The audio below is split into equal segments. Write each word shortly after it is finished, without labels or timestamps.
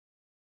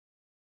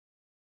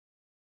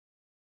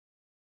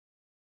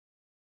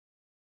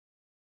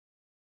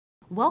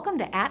Welcome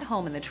to At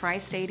Home in the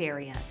Tri-State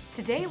area.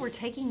 Today we're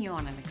taking you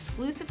on an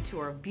exclusive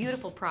tour of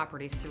beautiful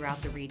properties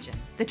throughout the region.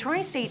 The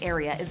Tri-State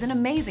area is an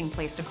amazing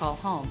place to call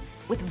home,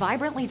 with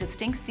vibrantly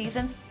distinct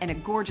seasons and a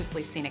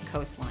gorgeously scenic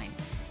coastline.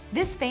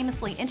 This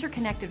famously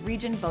interconnected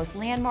region boasts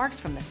landmarks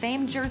from the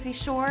famed Jersey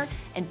Shore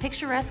and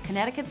picturesque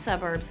Connecticut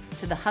suburbs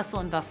to the hustle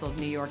and bustle of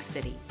New York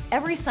City.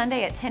 Every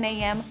Sunday at 10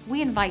 a.m.,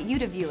 we invite you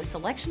to view a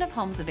selection of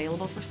homes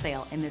available for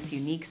sale in this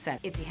unique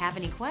set. If you have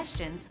any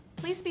questions,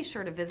 please be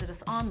sure to visit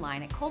us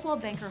online at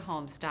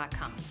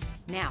coldwellbankerhomes.com.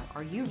 Now,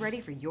 are you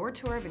ready for your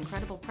tour of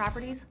incredible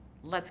properties?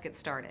 Let's get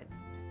started.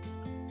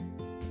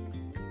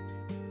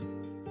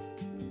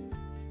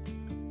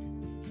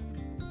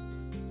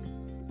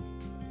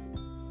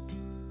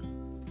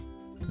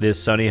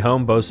 This sunny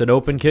home boasts an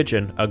open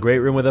kitchen, a great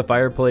room with a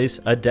fireplace,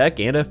 a deck,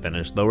 and a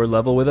finished lower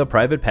level with a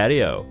private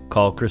patio.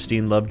 Call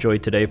Christine Lovejoy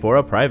today for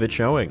a private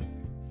showing.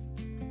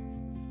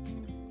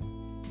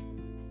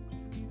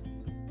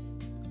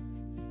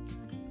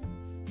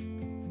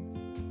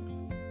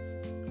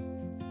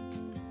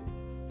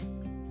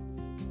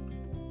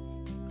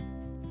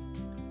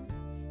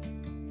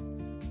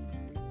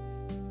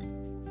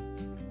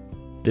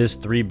 This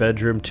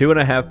 3-bedroom,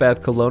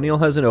 2.5-bath colonial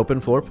has an open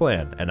floor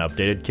plan, an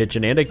updated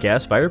kitchen, and a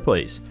gas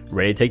fireplace.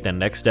 Ready to take the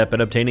next step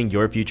in obtaining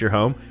your future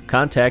home?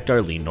 Contact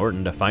Arlene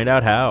Norton to find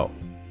out how.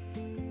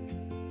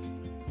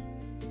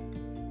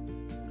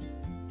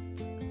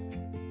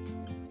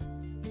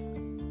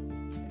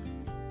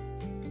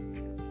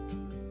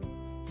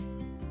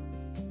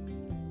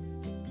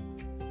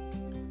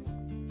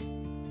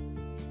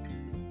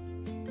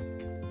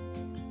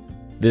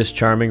 This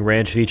charming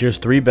ranch features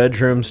 3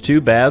 bedrooms,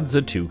 2 baths,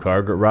 a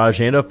 2-car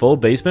garage, and a full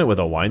basement with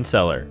a wine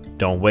cellar.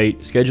 Don't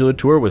wait, schedule a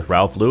tour with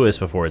Ralph Lewis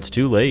before it's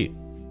too late.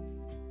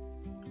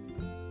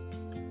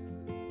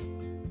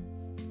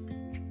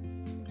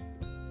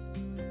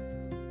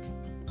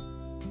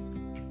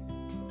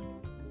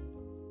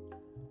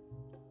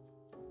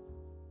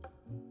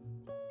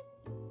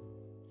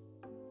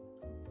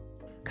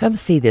 Come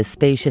see this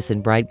spacious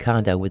and bright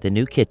condo with a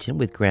new kitchen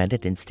with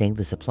granite and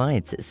stainless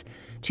appliances,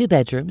 2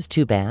 bedrooms,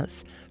 2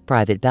 baths,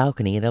 private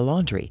balcony, and a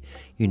laundry.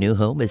 Your new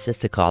home is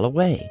just a call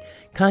away.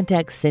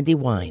 Contact Cindy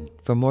Wine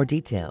for more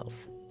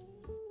details.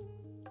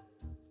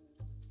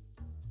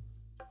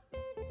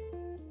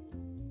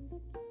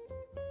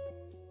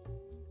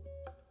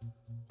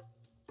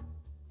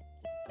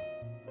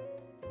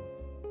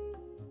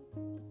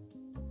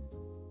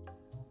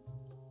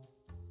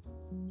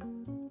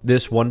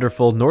 This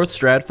wonderful North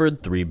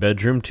Stratford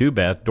 3-bedroom,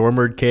 2-bath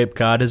dormer Cape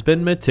Cod has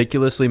been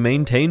meticulously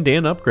maintained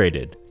and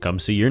upgraded. Come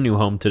see your new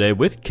home today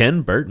with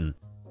Ken Burton.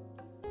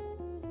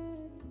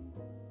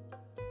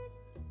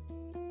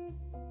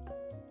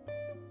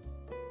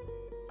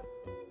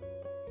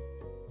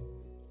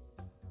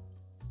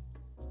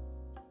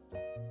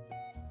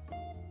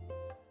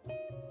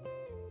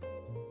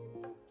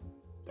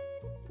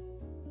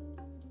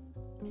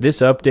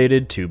 This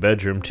updated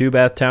 2-bedroom,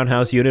 2-bath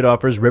townhouse unit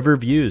offers river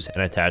views, an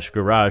attached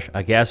garage,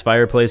 a gas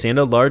fireplace, and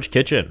a large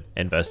kitchen.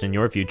 Invest in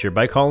your future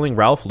by calling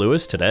Ralph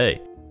Lewis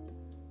today.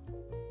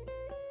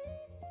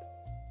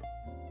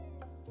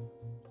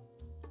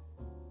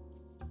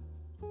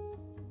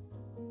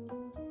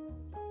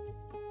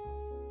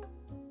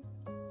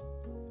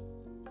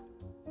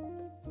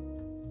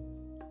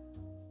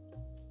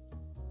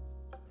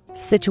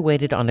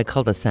 Situated on a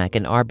cul-de-sac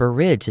in Arbor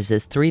Ridge is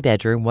this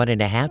 3-bedroom,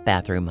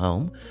 1.5-bathroom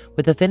home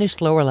with a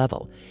finished lower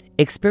level.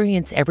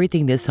 Experience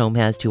everything this home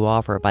has to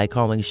offer by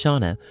calling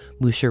Shauna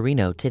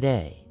Muscherino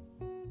today.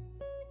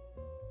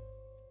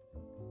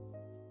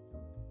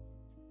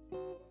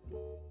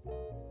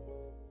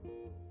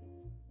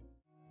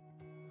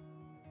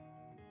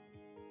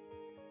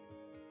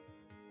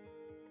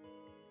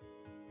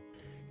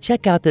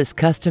 Check out this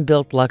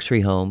custom-built luxury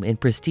home in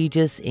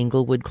prestigious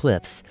Inglewood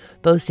Cliffs,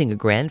 boasting a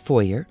grand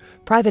foyer,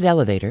 private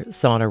elevator,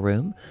 sauna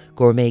room,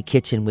 gourmet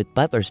kitchen with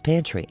butler's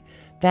pantry,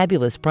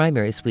 fabulous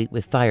primary suite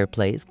with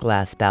fireplace,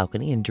 glass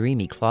balcony, and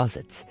dreamy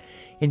closets.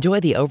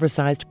 Enjoy the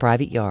oversized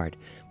private yard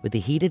with a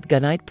heated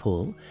gunite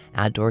pool,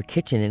 outdoor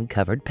kitchen, and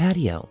covered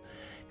patio.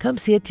 Come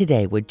see it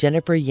today with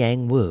Jennifer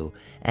Yang Wu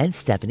and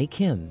Stephanie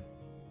Kim.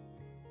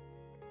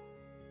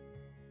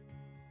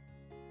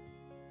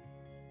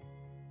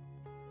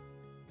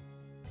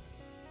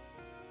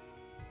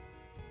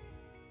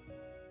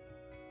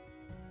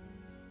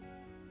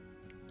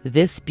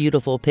 This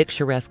beautiful,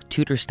 picturesque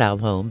Tudor-style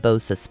home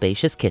boasts a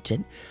spacious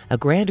kitchen, a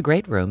grand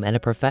great room, and a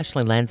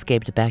professionally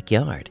landscaped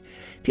backyard.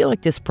 Feel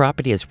like this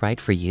property is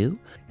right for you?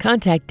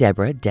 Contact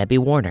Debbie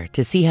Warner,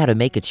 to see how to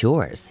make it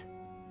yours.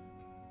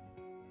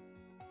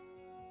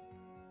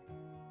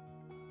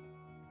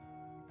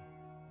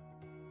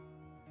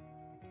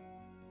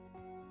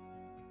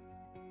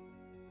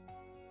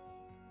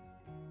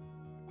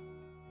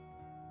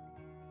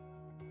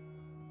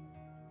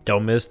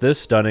 Don't miss this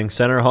stunning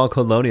Center Hall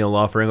Colonial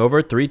offering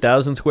over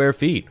 3,000 square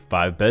feet,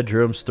 5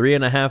 bedrooms,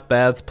 3.5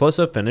 baths, plus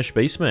a finished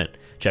basement.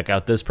 Check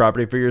out this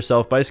property for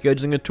yourself by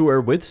scheduling a tour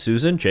with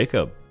Susan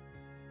Jacob.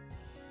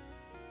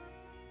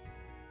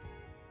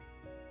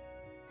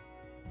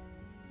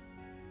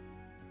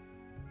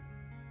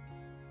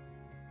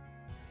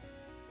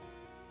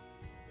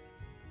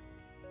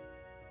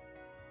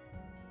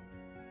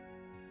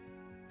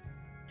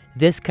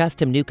 This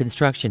custom new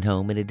construction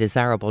home in a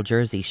desirable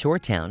Jersey Shore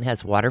town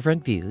has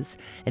waterfront views,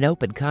 an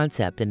open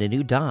concept, and a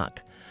new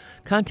dock.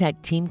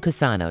 Contact Team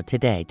Cusano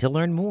today to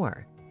learn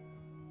more.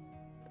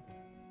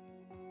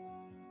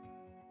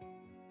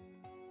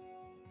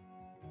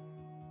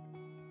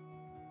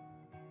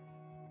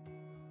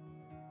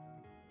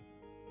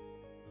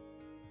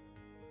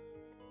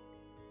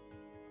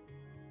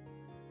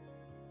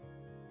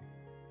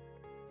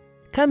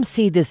 Come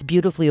see this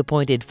beautifully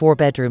appointed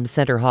 4-bedroom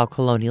center hall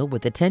colonial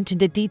with attention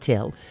to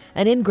detail,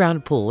 an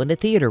in-ground pool, and a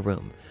theater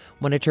room.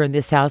 Want to turn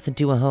this house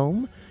into a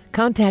home?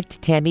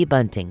 Contact Tammy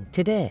Bunting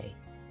today.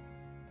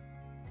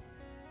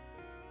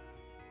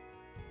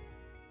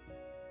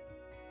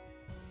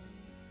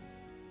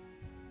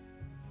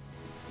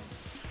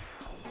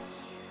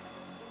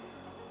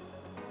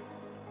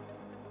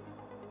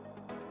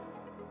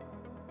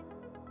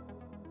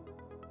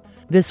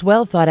 This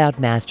well-thought-out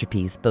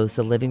masterpiece boasts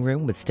a living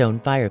room with stone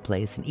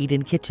fireplace, an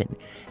eat-in kitchen,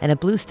 and a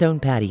bluestone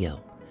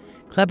patio.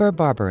 Kleber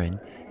Barberin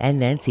and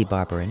Nancy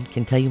Barberin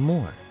can tell you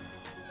more.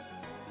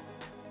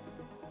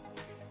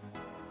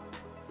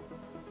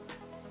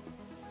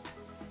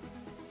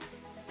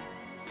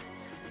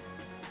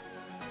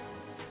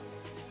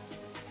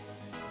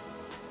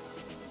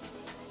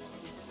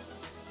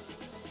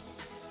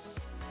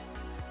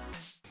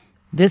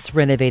 This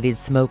renovated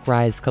Smoke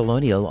Rise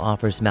Colonial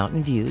offers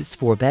mountain views,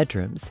 4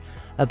 bedrooms,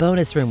 a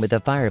bonus room with a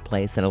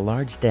fireplace, and a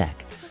large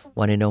deck.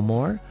 Want to know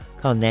more?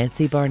 Call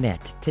Nancy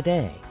Barnett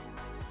today.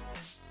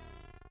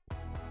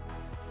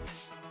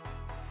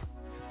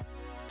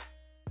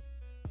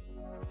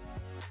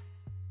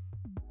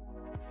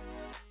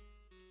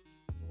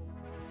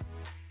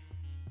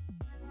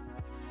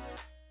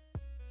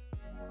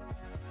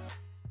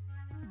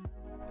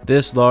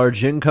 This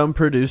large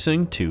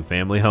income-producing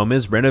two-family home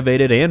is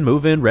renovated and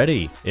move-in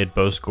ready. It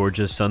boasts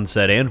gorgeous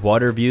sunset and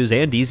water views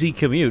and easy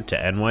commute to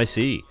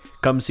NYC.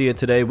 Come see it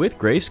today with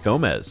Grace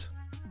Gomez.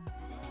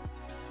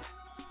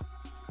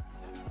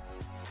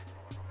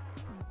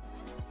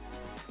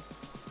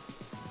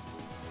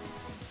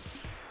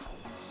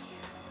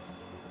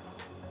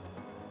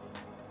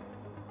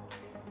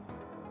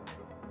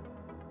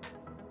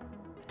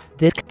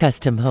 This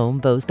custom home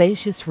boasts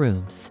spacious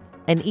rooms,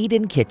 an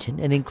eat-in kitchen,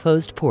 an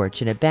enclosed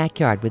porch, and a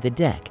backyard with a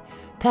deck,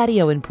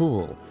 patio, and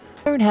pool.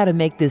 Learn how to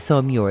make this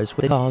home yours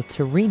with call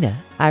Tarina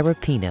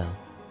Irapino.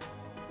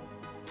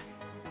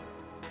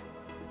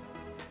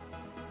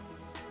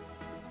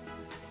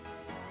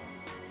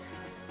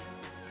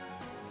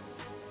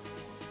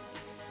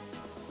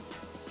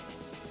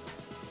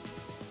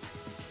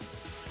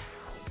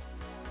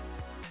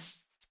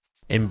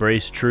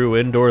 Embrace true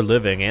indoor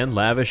living and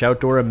lavish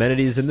outdoor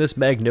amenities in this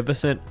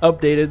magnificent,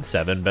 updated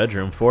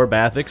 7-bedroom,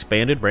 4-bath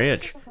expanded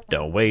ranch.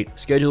 Don't wait.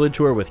 Schedule a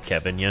tour with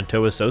Kevin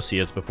Yento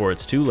Associates before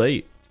it's too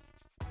late.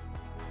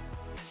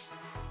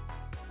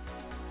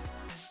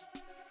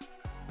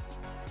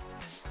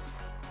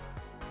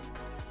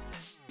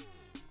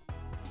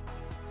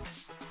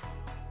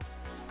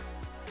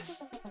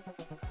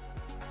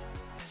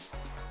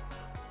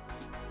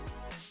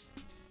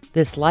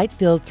 This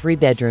light-filled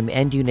 3-bedroom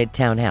end-unit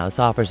townhouse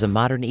offers a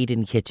modern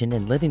eat-in kitchen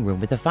and living room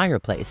with a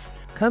fireplace.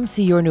 Come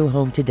see your new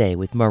home today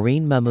with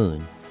Maureen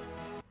Mamoons.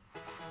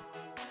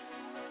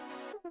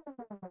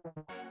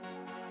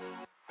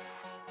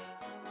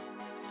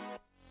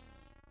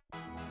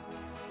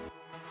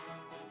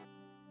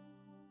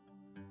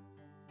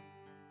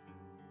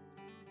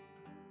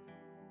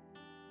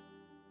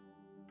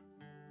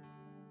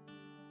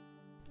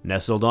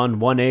 Nestled on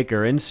 1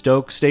 acre in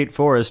Stoke State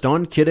Forest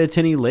on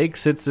Kittatinny Lake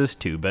sits this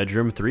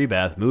 2-bedroom,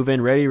 3-bath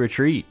move-in ready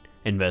retreat.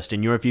 Invest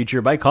in your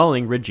future by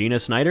calling Regina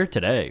Snyder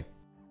today.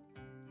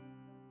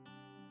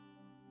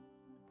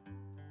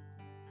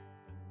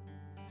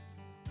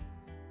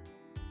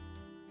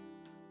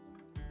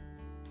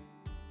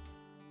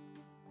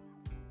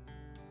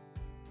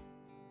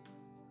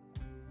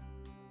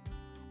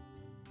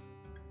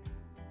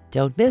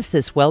 Don't miss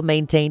this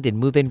well-maintained and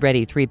move-in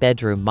ready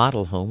 3-bedroom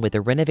model home with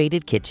a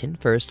renovated kitchen,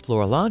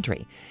 first-floor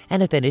laundry,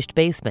 and a finished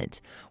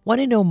basement.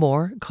 Want to know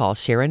more? Call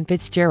Sharon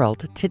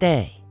Fitzgerald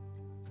today.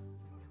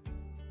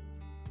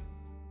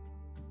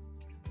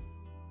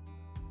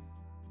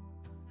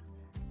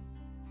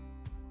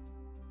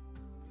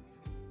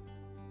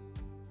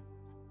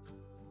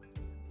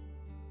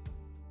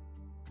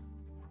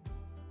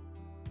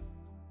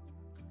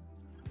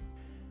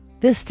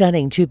 This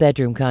stunning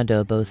 2-bedroom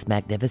condo boasts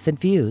magnificent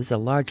views, a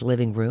large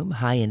living room,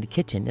 high-end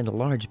kitchen, and a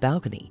large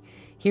balcony.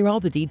 Hear all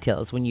the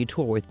details when you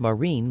tour with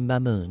Maureen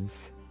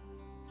Mamoons.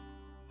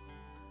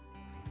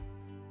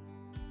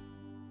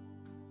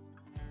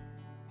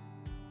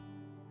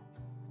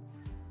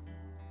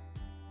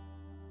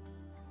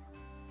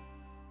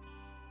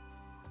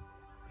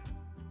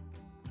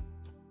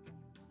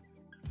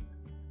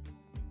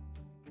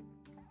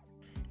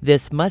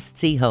 This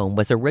must-see home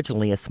was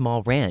originally a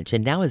small ranch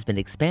and now has been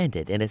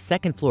expanded and a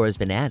second floor has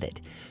been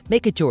added.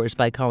 Make it yours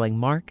by calling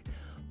Mark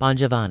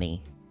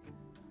Bongiovanni.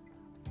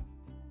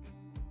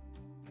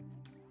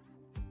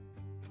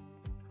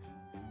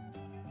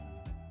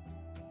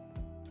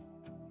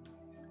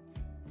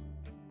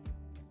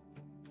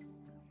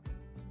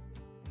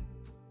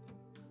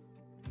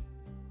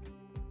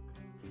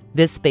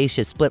 This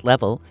spacious split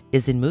level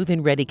is in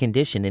move-in ready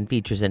condition and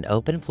features an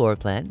open floor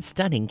plan,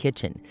 stunning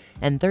kitchen,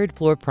 and third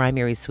floor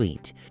primary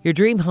suite. Your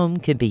dream home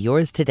can be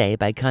yours today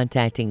by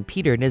contacting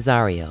Peter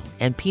Nazario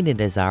and Pina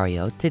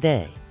Nazario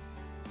today.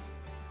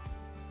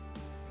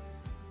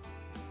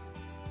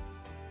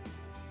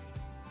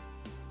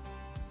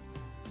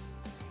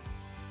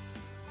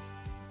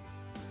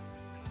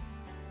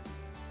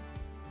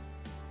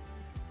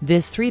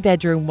 This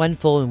 3-bedroom, 1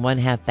 full and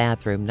 1/2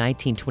 bathroom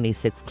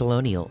 1926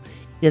 colonial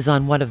is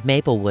on one of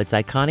Maplewood's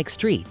iconic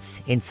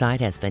streets.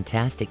 Inside has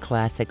fantastic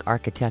classic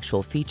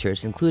architectural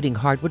features including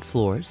hardwood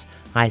floors,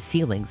 high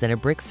ceilings, and a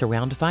brick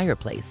surround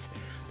fireplace.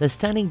 The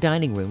stunning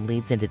dining room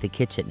leads into the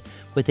kitchen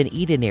with an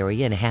eat-in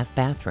area and a half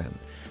bathroom.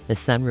 The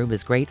sunroom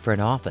is great for an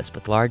office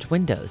with large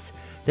windows.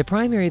 The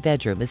primary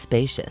bedroom is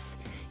spacious.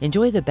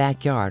 Enjoy the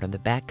backyard on the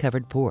back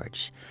covered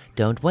porch.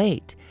 Don't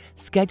wait.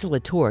 Schedule a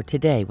tour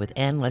today with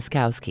Ann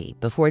Leskowski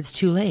before it's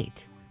too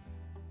late.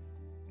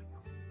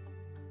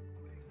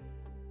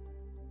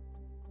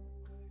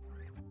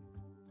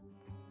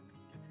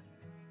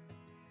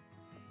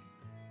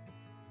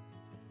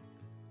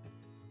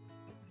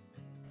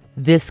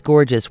 This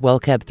gorgeous,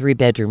 well-kept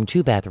 3-bedroom,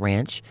 2-bath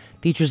ranch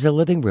features a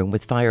living room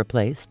with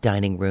fireplace,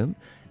 dining room,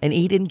 an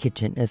eat-in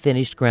kitchen, a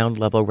finished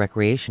ground-level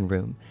recreation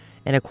room,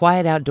 and a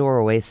quiet outdoor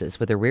oasis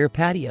with a rear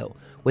patio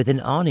with an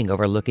awning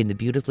overlooking the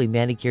beautifully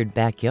manicured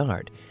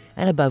backyard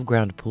and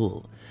above-ground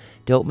pool.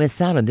 Don't miss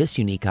out on this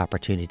unique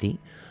opportunity.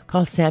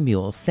 Call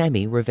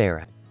Sammy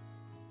Rivera.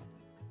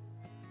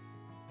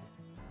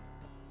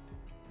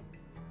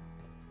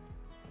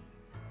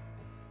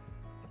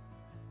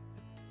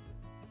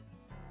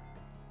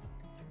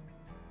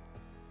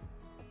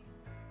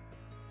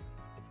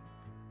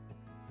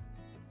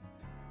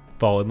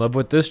 Fall in love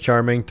with this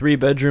charming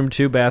 3-bedroom,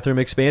 2-bathroom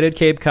expanded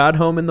Cape Cod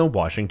home in the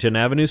Washington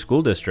Avenue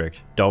School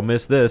District. Don't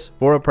miss this.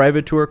 For a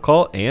private tour,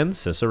 call Ann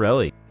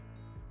Cicerelli.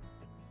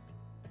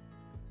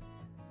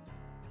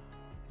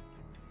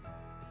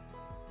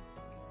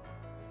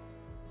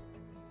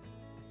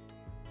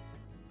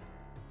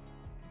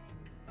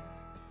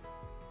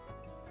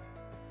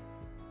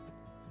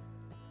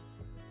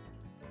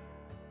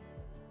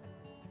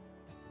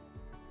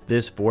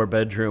 This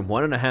 4-bedroom,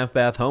 1.5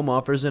 bath home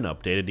offers an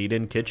updated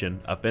eat-in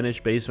kitchen, a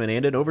finished basement,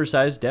 and an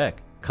oversized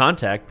deck.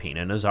 Contact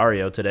Pina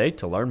Nazario today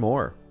to learn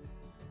more.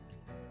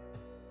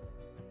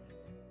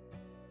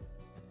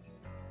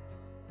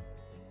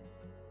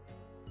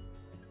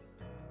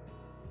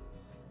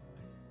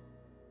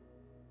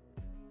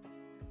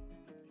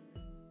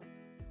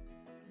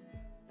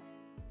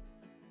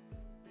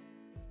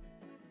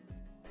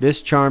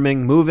 This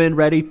charming, move-in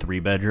ready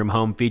 3-bedroom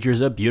home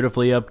features a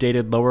beautifully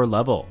updated lower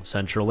level,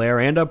 central air,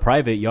 and a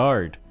private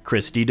yard.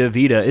 Christy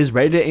DeVita is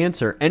ready to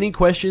answer any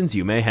questions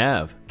you may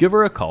have. Give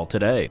her a call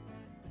today.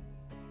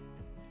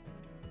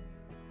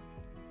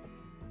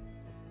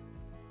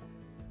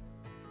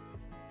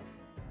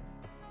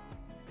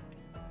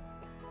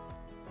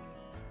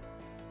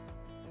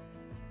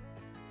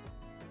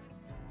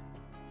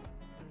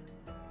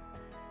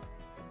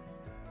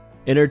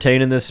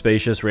 Entertain in this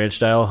spacious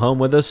ranch-style home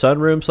with a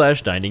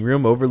sunroom/dining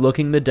room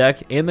overlooking the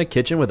deck and the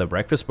kitchen with a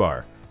breakfast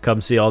bar. Come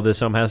see all this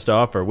home has to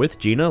offer with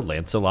Gina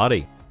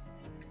Lancelotti.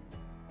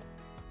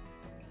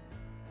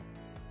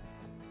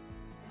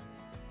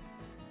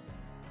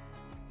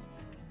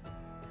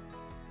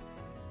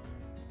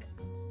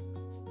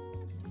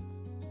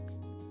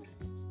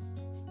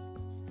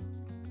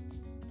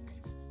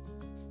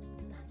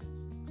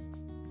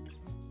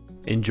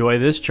 Enjoy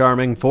this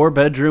charming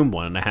 4-bedroom,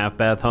 1.5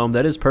 bath home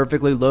that is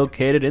perfectly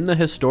located in the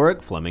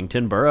historic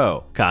Flemington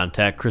Borough.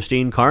 Contact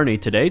Christine Carney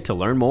today to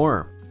learn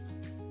more.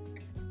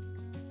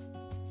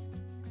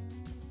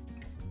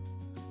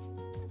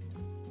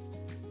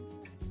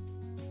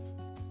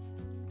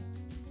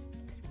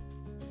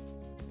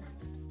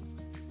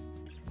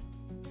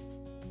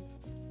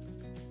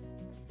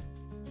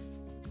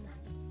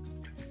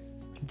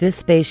 This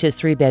spacious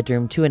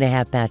 3-bedroom,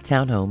 2.5 bath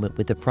townhome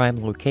with a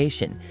prime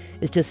location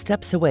is just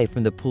steps away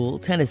from the pool,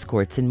 tennis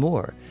courts, and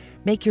more.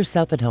 Make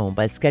yourself at home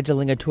by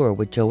scheduling a tour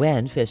with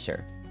Joanne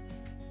Fisher.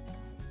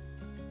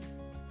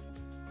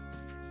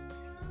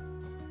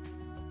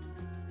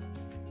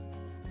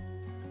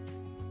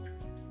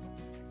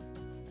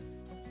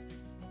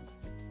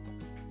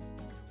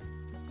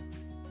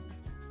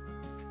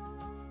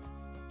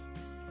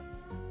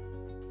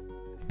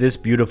 This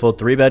beautiful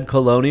 3-bed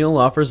colonial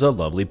offers a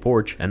lovely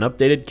porch, an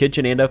updated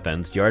kitchen, and a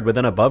fenced yard with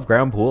an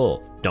above-ground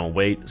pool. Don't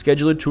wait,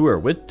 schedule a tour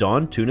with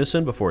Dawn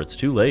Tunison before it's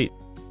too late.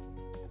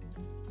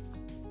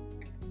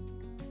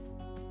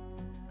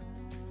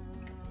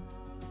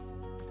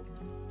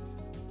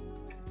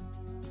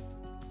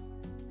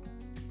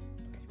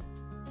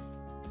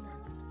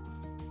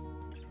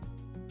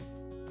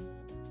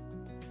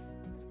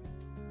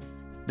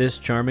 This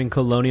charming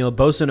colonial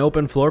boasts an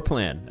open floor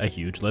plan, a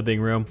huge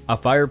living room, a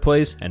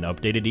fireplace, an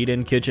updated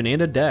eat-in kitchen,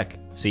 and a deck.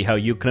 See how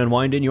you can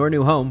unwind in your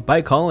new home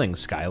by calling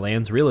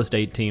Skylands Real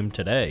Estate Team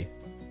today.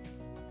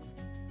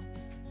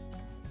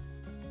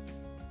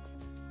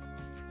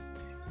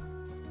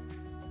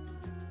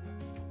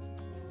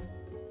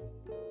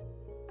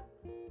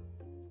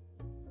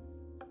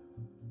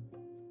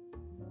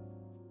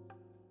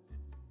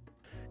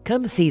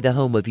 Come see the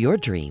home of your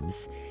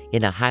dreams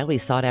in a highly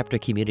sought after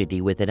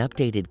community with an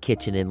updated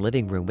kitchen and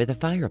living room with a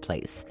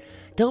fireplace.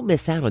 Don't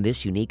miss out on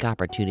this unique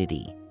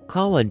opportunity.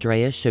 Call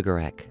Andrea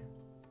Sugarek.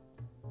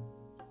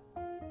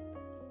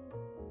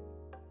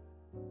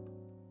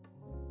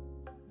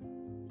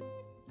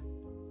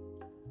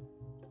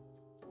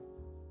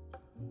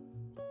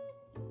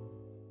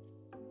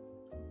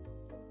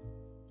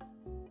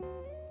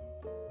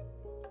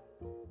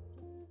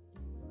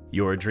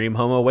 Your dream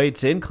home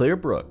awaits in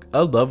Clearbrook,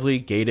 a lovely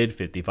gated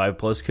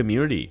 55+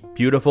 community,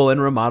 beautiful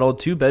and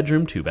remodeled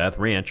 2-bedroom, 2-bath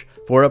ranch.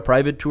 For a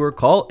private tour,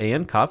 call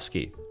Ann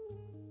Kofsky.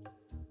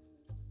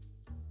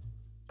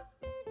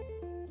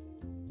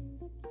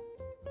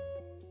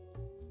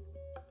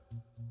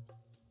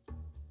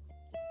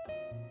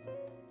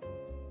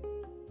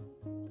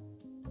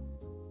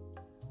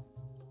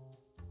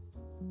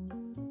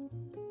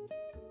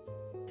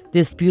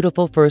 This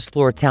beautiful first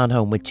floor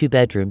townhome with 2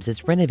 bedrooms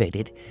is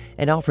renovated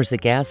and offers a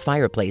gas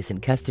fireplace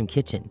and custom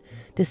kitchen.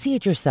 To see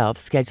it yourself,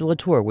 schedule a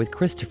tour with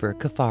Christopher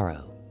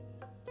Cafaro.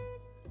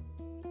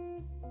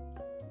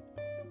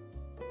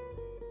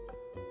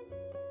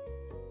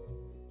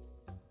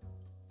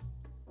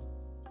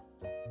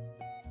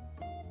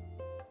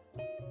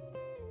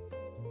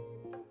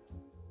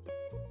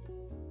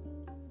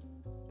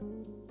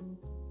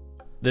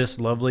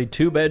 This lovely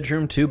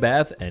 2-bedroom,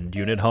 2-bath, and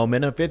unit home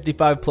in a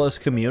 55+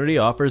 community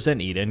offers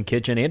an eat-in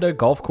kitchen and a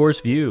golf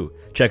course view.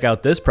 Check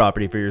out this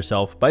property for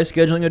yourself by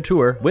scheduling a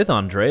tour with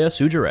Andrea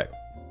Sujarek.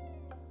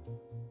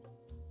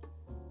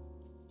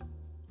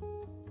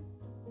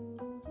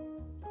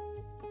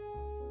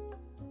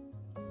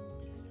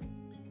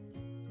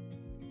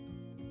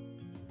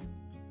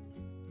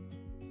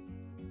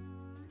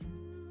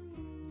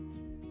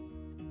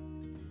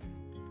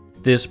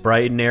 This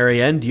Brighton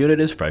area end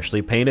unit is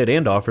freshly painted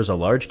and offers a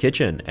large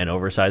kitchen, an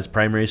oversized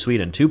primary suite,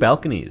 and 2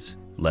 balconies.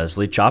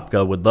 Leslie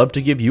Chopka would love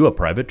to give you a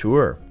private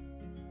tour.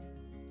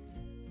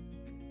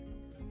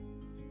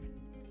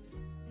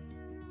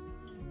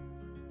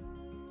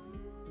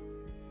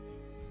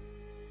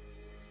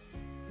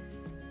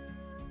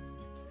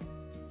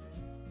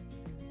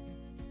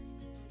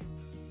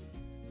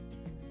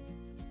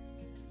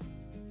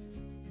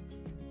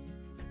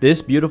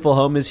 This beautiful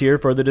home is here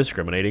for the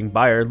discriminating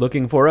buyer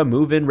looking for a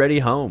move-in ready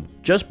home.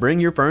 Just bring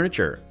your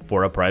furniture.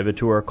 For a private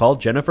tour, call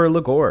Jennifer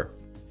Lagore.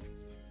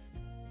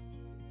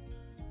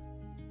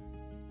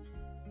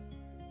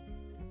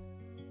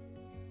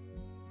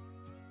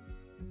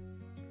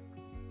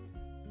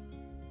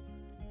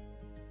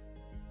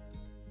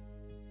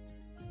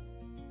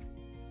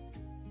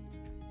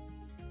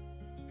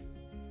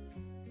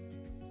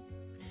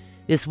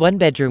 This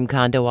 1-bedroom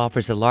condo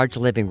offers a large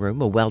living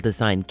room, a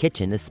well-designed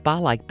kitchen, a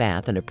spa-like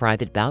bath, and a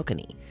private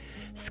balcony.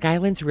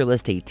 Skyland's real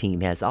estate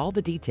team has all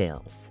the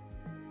details.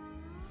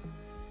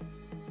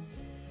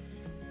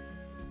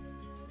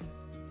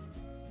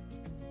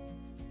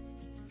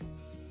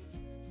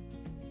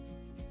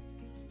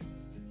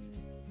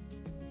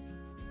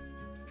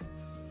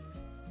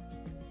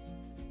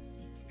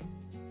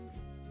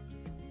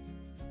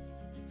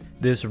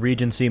 This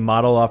Regency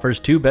model offers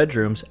 2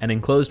 bedrooms, an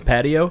enclosed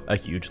patio, a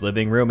huge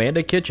living room, and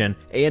a kitchen,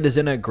 and is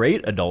in a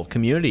great adult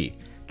community.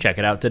 Check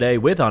it out today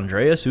with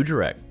Andrea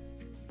Sujarek.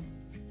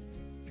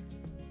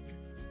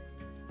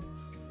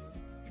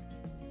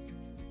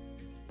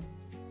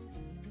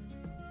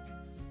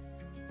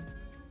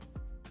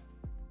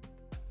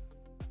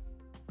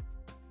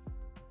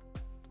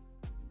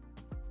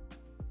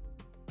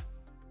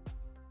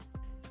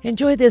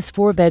 Enjoy this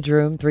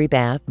 4-bedroom,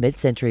 3-bath,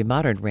 mid-century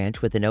modern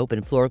ranch with an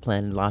open floor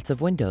plan and lots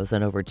of windows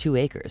on over 2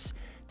 acres.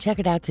 Check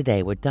it out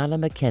today with Donna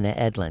McKenna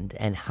Edlund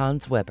and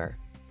Hans Weber.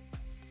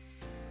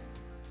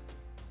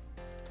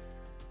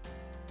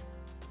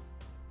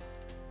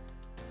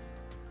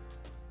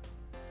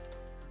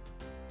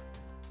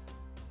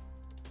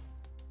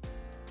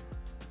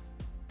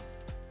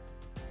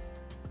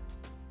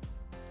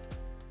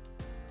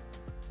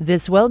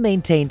 This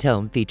well-maintained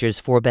home features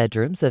 4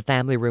 bedrooms, a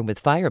family room with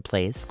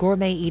fireplace,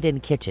 gourmet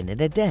eat-in kitchen,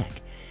 and a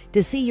deck.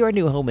 To see your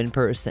new home in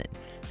person,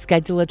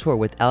 schedule a tour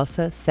with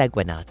Elsa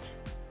Seguinat.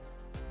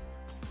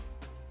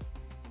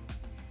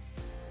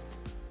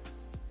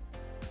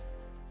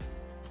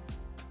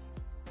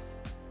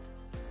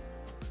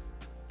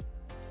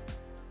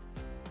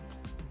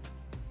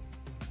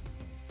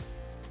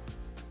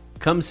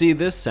 Come see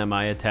this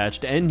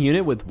semi-attached end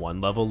unit with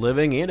 1-level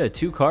living and a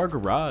 2-car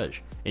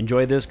garage.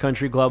 Enjoy this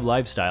country club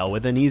lifestyle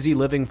with an easy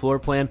living floor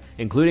plan,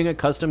 including a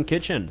custom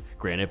kitchen,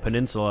 granite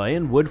peninsula,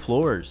 and wood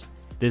floors.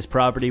 This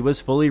property was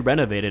fully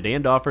renovated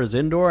and offers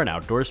indoor and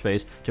outdoor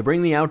space to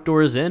bring the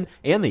outdoors in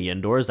and the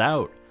indoors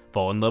out.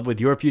 Fall in love with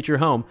your future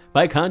home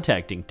by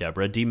contacting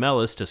Deborah D.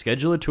 Mellis to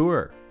schedule a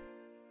tour.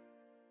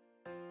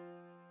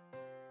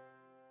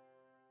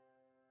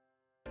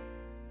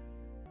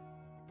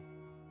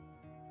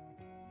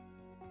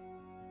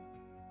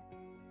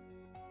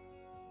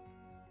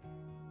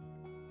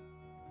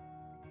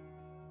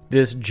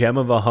 This gem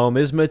of a home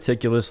is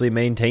meticulously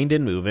maintained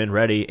and move-in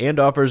ready and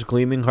offers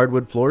gleaming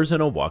hardwood floors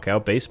and a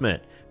walkout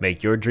basement.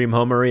 Make your dream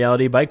home a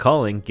reality by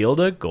calling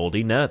Gilda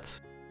Goldie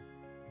Nets.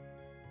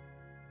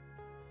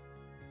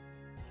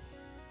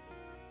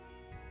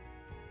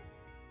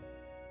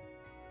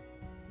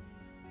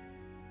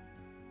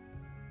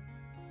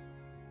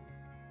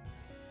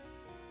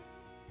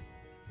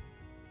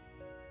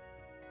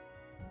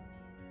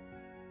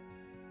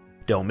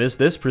 Don't miss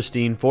this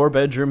pristine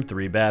 4-bedroom,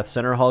 3-bath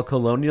center hall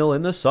colonial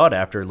in the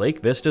sought-after Lake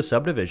Vista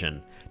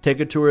subdivision.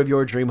 Take a tour of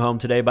your dream home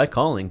today by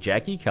calling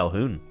Jackie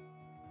Calhoun.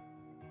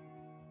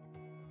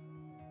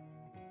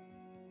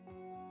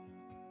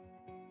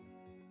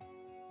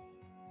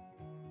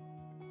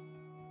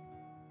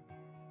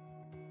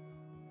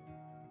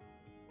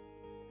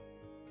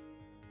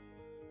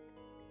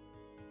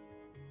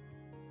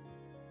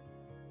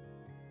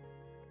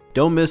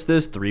 Don't miss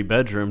this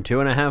 3-bedroom,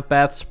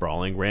 2.5-bath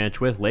sprawling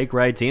ranch with lake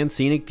rides and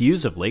scenic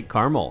views of Lake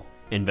Carmel.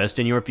 Invest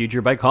in your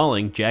future by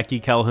calling Jackie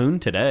Calhoun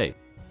today.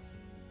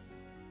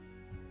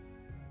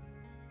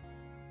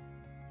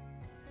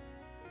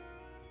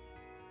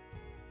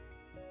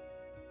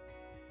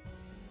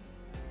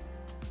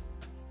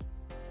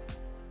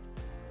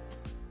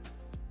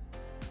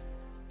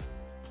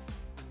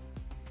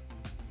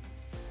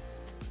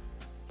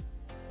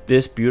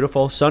 This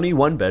beautiful, sunny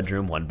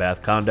 1-bedroom,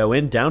 1-bath condo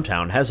in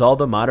downtown has all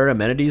the modern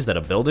amenities that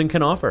a building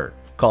can offer.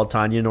 Call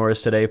Tanya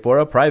Norris today for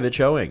a private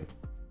showing.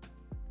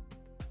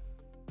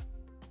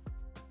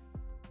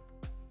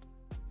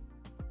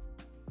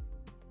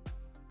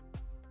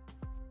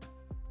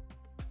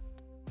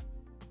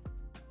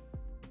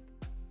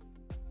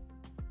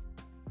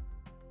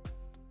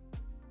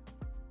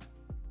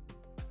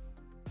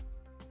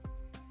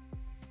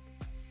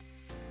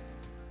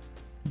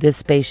 This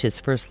spacious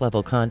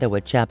first-level condo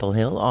at Chapel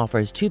Hill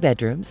offers 2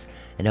 bedrooms,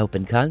 an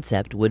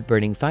open-concept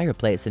wood-burning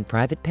fireplace, and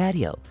private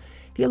patio.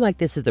 Feel like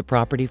this is the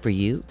property for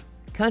you?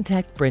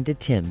 Contact Brenda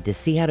Tim to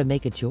see how to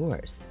make it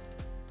yours.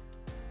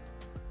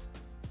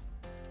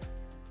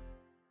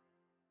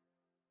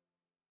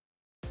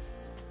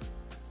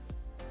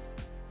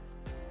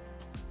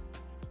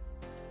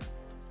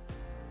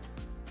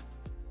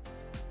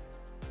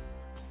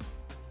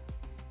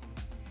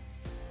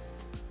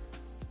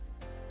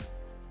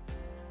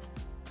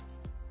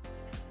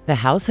 The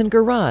house and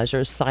garage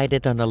are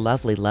sited on a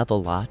lovely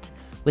level lot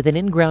with an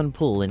in-ground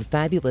pool and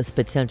fabulous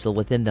potential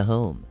within the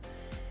home.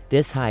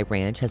 This high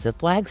ranch has a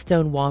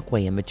flagstone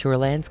walkway and mature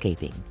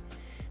landscaping.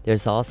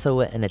 There's also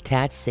an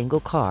attached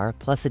single car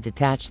plus a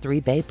detached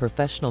 3-bay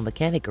professional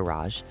mechanic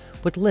garage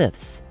with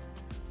lifts.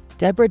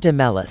 Deborah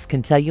DeMellis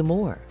can tell you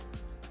more.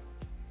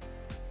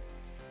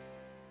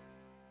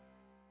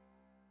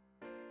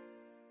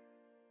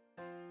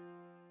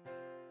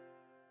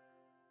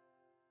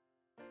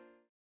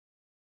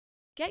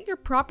 Get your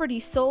property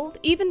sold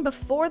even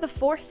before the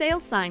for sale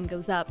sign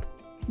goes up.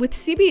 With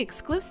CB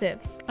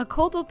Exclusives, a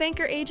Coldwell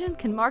Banker agent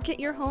can market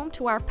your home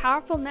to our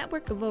powerful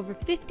network of over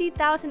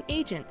 50,000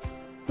 agents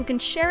who can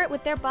share it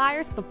with their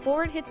buyers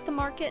before it hits the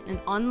market and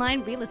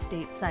online real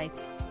estate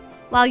sites.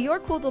 While your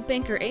Coldwell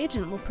Banker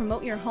agent will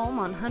promote your home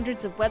on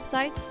hundreds of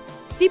websites,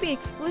 CB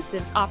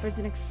Exclusives offers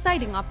an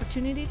exciting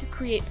opportunity to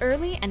create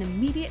early and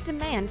immediate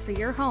demand for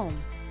your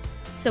home,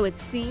 so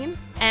it's seen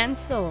and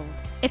sold.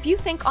 If you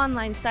think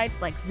online sites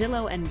like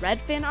Zillow and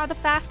Redfin are the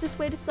fastest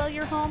way to sell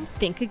your home,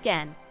 think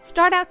again.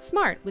 Start out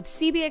smart with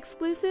CB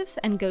Exclusives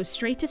and go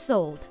straight to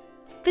sold.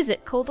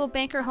 Visit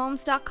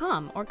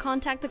ColdwellBankerHomes.com or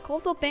contact a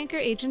Coldwell Banker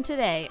agent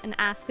today and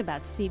ask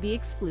about CB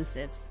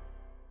Exclusives.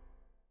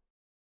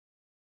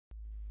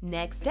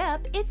 Next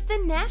up, it's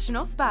the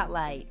National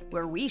Spotlight,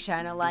 where we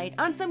shine a light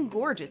on some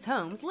gorgeous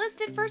homes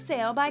listed for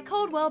sale by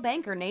Coldwell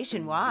Banker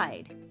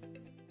nationwide.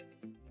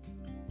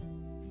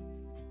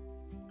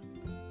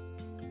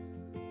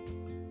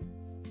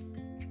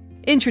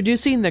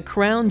 Introducing the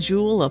crown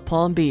jewel of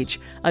Palm Beach,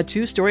 a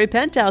 2-story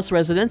penthouse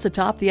residence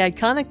atop the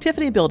iconic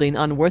Tiffany building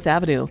on Worth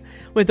Avenue.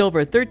 With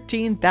over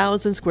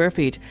 13,000 square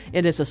feet,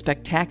 it is a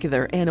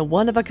spectacular and a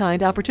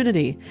one-of-a-kind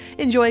opportunity.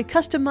 Enjoy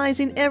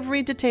customizing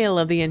every detail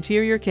of the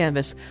interior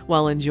canvas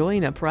while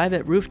enjoying a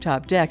private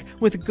rooftop deck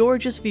with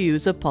gorgeous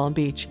views of Palm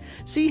Beach.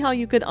 See how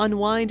you could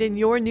unwind in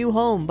your new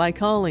home by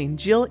calling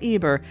Jill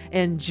Eber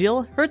and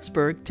Jill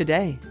Hertzberg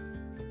today.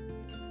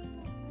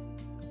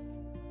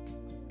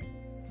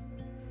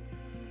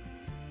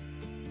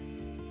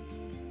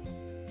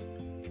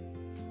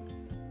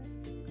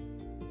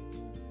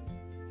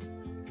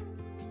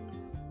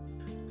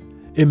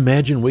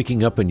 Imagine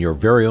waking up in your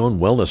very own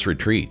wellness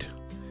retreat.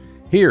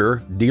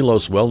 Here,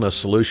 Delos Wellness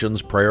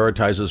Solutions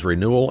prioritizes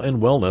renewal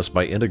and wellness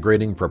by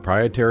integrating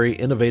proprietary,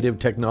 innovative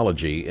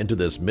technology into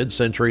this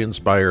mid-century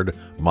inspired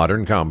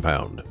modern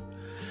compound.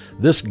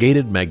 This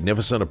gated,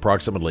 magnificent,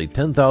 approximately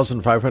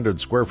 10,500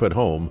 square foot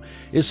home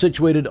is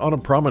situated on a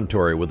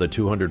promontory with a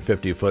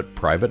 250-foot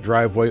private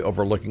driveway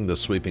overlooking the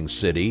sweeping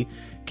city,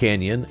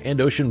 canyon,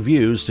 and ocean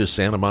views to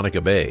Santa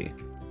Monica Bay.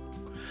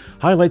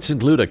 Highlights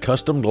include a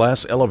custom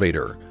glass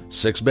elevator,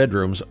 6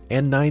 bedrooms,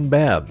 and 9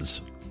 baths.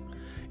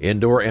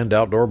 Indoor and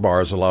outdoor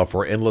bars allow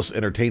for endless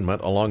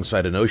entertainment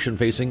alongside an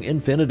ocean-facing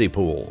infinity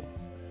pool.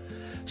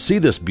 See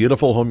this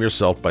beautiful home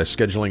yourself by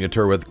scheduling a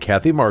tour with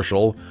Kathy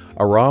Marshall,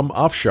 Aram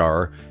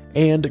Afshar,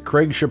 and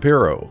Craig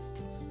Shapiro.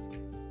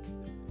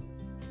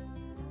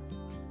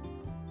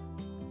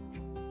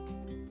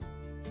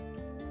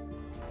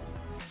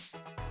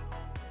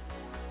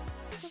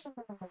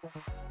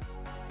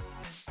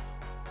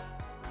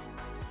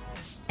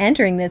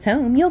 Entering this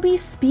home, you'll be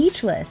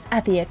speechless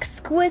at the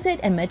exquisite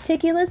and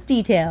meticulous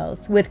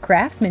details with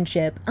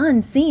craftsmanship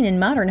unseen in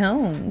modern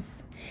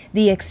homes.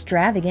 The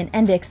extravagant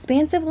and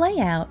expansive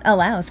layout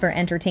allows for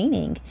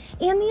entertaining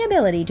and the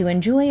ability to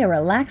enjoy a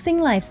relaxing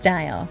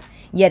lifestyle,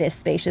 yet is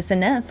spacious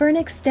enough for an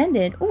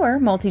extended or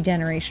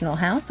multi-generational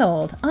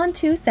household on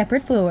 2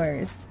 separate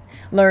floors.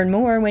 Learn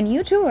more when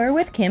you tour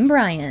with Kim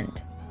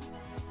Bryant.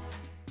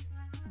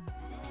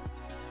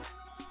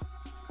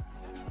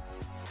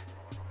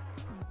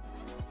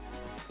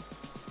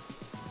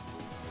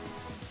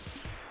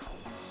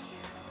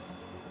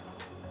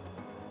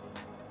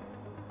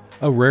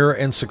 A rare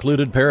and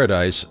secluded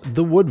paradise,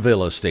 the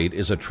Woodville Estate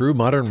is a true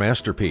modern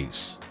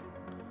masterpiece.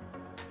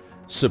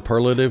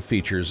 Superlative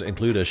features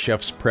include a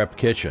chef's prep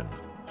kitchen,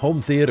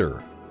 home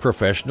theater,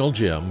 professional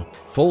gym,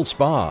 full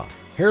spa,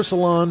 hair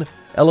salon,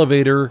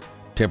 elevator,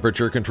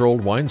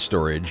 temperature-controlled wine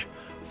storage,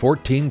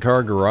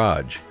 14-car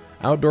garage,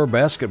 outdoor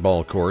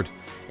basketball court,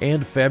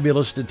 and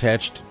fabulous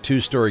detached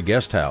 2-story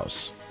guest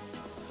house.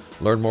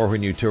 Learn more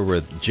when you tour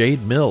with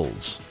Jade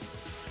Mills.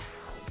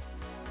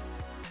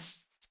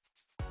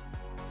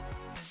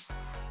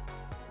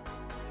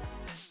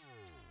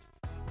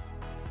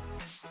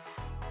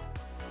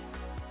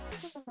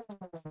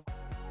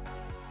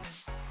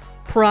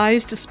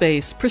 Prized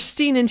space,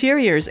 pristine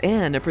interiors,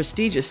 and a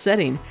prestigious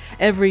setting.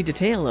 Every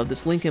detail of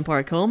this Lincoln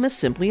Park home is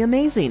simply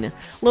amazing.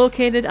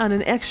 Located on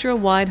an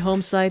extra-wide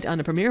home site on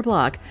a premier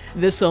block,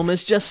 this home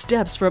is just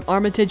steps from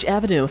Armitage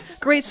Avenue.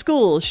 Great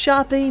schools,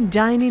 shopping,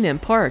 dining,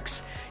 and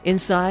parks.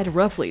 Inside,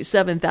 roughly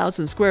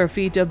 7,000 square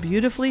feet of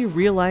beautifully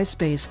realized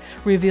space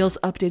reveals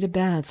updated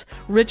baths,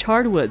 rich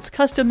hardwoods,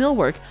 custom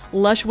millwork,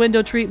 lush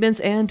window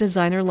treatments, and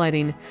designer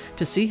lighting.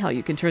 To see how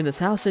you can turn this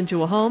house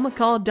into a home,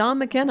 call Don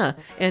McKenna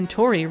and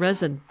Tori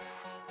Resin.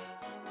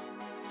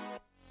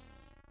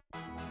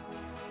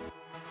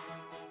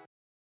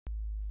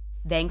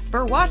 Thanks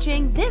for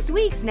watching this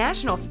week's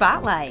National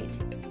Spotlight.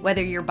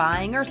 Whether you're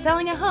buying or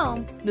selling a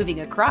home, moving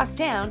across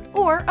town,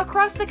 or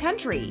across the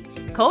country,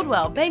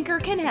 Coldwell Banker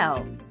can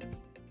help.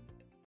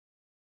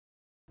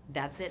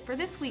 That's it for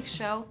this week's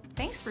show.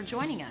 Thanks for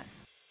joining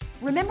us.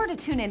 Remember to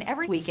tune in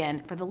every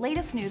weekend for the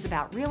latest news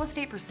about real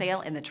estate for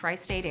sale in the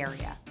tri-state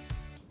area.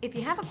 If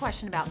you have a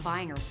question about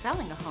buying or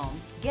selling a home,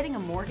 getting a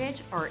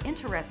mortgage, or are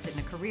interested in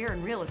a career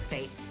in real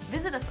estate,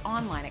 visit us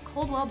online at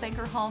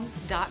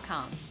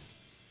coldwellbankerhomes.com.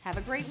 Have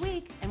a great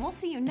week, and we'll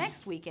see you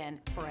next weekend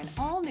for an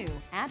all-new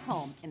At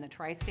Home in the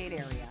tri-state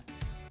area.